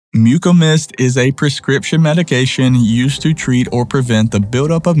Mucomyst is a prescription medication used to treat or prevent the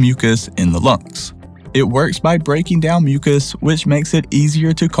buildup of mucus in the lungs. It works by breaking down mucus, which makes it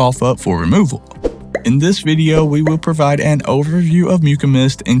easier to cough up for removal. In this video, we will provide an overview of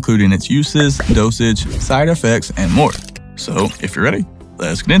Mucomyst, including its uses, dosage, side effects, and more. So, if you're ready,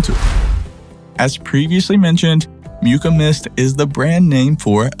 let's get into it. As previously mentioned, Mucomyst is the brand name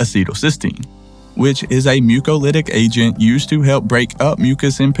for acetylcysteine, which is a mucolytic agent used to help break up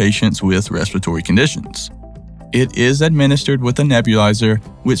mucus in patients with respiratory conditions. It is administered with a nebulizer,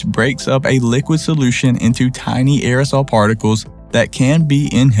 which breaks up a liquid solution into tiny aerosol particles that can be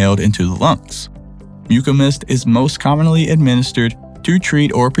inhaled into the lungs. Mucomyst is most commonly administered to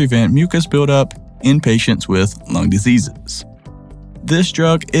treat or prevent mucus buildup in patients with lung diseases. This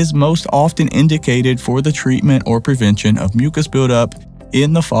drug is most often indicated for the treatment or prevention of mucus buildup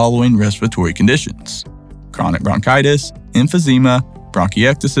in the following respiratory conditions: chronic bronchitis, emphysema,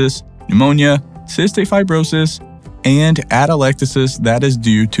 bronchiectasis, pneumonia, cystic fibrosis, and atelectasis that is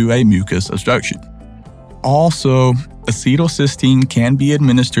due to a mucus obstruction. Also, acetylcysteine can be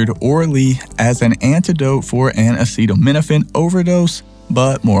administered orally as an antidote for an acetaminophen overdose,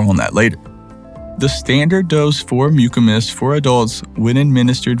 but more on that later. The standard dose for Mucomyst for adults when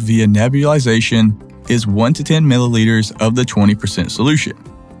administered via nebulization is 1 to 10 milliliters of the 20% solution,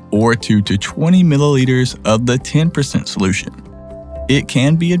 or 2 to 20 milliliters of the 10% solution. It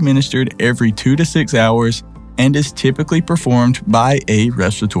can be administered every 2 to 6 hours and is typically performed by a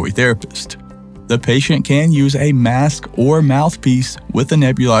respiratory therapist. The patient can use a mask or mouthpiece with a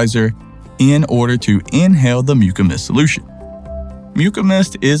nebulizer in order to inhale the Mucomyst solution.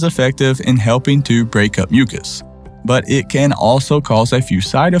 Mucomyst is effective in helping to break up mucus, but it can also cause a few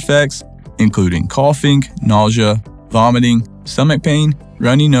side effects, including coughing, nausea, vomiting, stomach pain,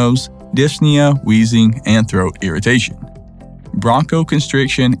 runny nose, dyspnea, wheezing, and throat irritation.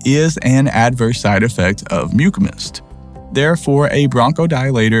 Bronchoconstriction is an adverse side effect of Mucomyst. Therefore, a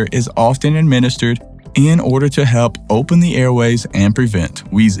bronchodilator is often administered in order to help open the airways and prevent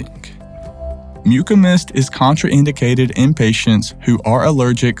wheezing. Mucomyst is contraindicated in patients who are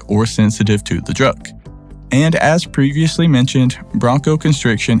allergic or sensitive to the drug. And as previously mentioned,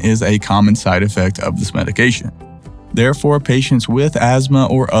 bronchoconstriction is a common side effect of this medication. Therefore, patients with asthma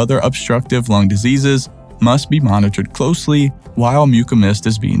or other obstructive lung diseases must be monitored closely while Mucomyst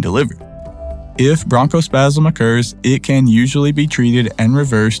is being delivered. If bronchospasm occurs, it can usually be treated and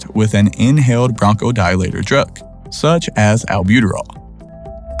reversed with an inhaled bronchodilator drug, such as albuterol.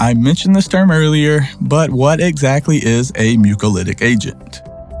 I mentioned this term earlier, but what exactly is a mucolytic agent?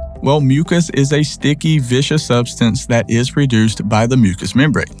 Well, mucus is a sticky, viscous substance that is produced by the mucous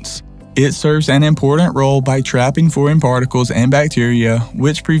membranes. It serves an important role by trapping foreign particles and bacteria,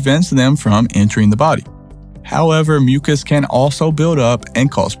 which prevents them from entering the body. However, mucus can also build up and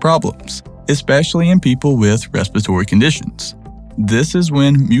cause problems, especially in people with respiratory conditions. This is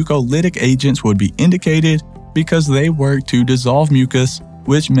when mucolytic agents would be indicated because they work to dissolve mucus,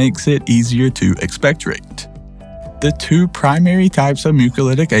 which makes it easier to expectorate. The two primary types of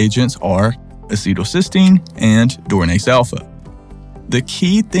mucolytic agents are acetylcysteine and Dornase alpha. The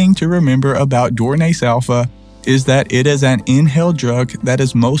key thing to remember about Dornase alpha is that it is an inhaled drug that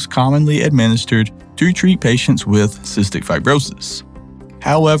is most commonly administered to treat patients with cystic fibrosis.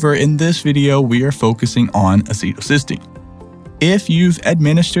 However, in this video, we are focusing on acetylcysteine. If you've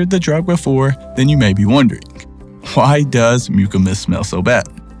administered the drug before, then you may be wondering, why does Mucomyst smell so bad?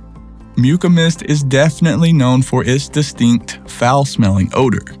 Mucomyst is definitely known for its distinct, foul-smelling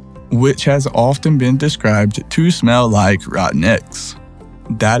odor, which has often been described to smell like rotten eggs.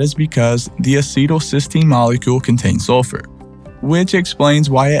 That is because the acetylcysteine molecule contains sulfur, which explains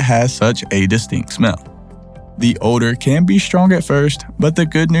why it has such a distinct smell. The odor can be strong at first, but the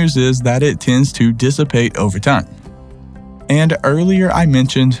good news is that it tends to dissipate over time. And earlier I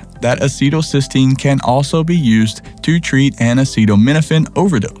mentioned that acetylcysteine can also be used to treat an acetaminophen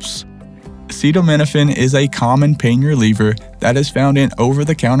overdose. Acetaminophen is a common pain reliever that is found in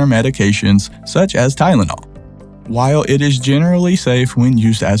over-the-counter medications such as Tylenol. While it is generally safe when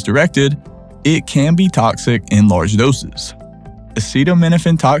used as directed, it can be toxic in large doses.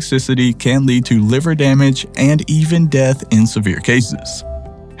 Acetaminophen toxicity can lead to liver damage and even death in severe cases.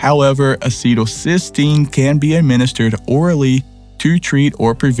 However, acetylcysteine can be administered orally to treat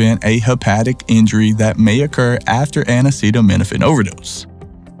or prevent a hepatic injury that may occur after an acetaminophen overdose.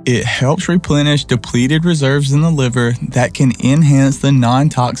 It helps replenish depleted reserves in the liver that can enhance the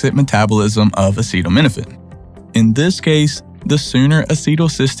non-toxic metabolism of acetaminophen. In this case, the sooner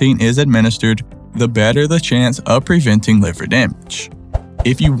acetylcysteine is administered, the better the chance of preventing liver damage.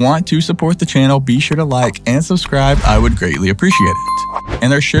 If you want to support the channel, be sure to like and subscribe. I would greatly appreciate it.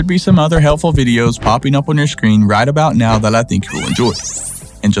 And there should be some other helpful videos popping up on your screen right about now that I think you'll enjoy.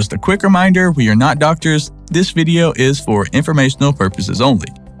 And just a quick reminder, we are not doctors. This video is for informational purposes only.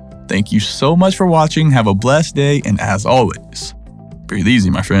 Thank you so much for watching. Have a blessed day, and as always, breathe easy,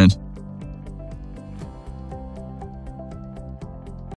 my friend.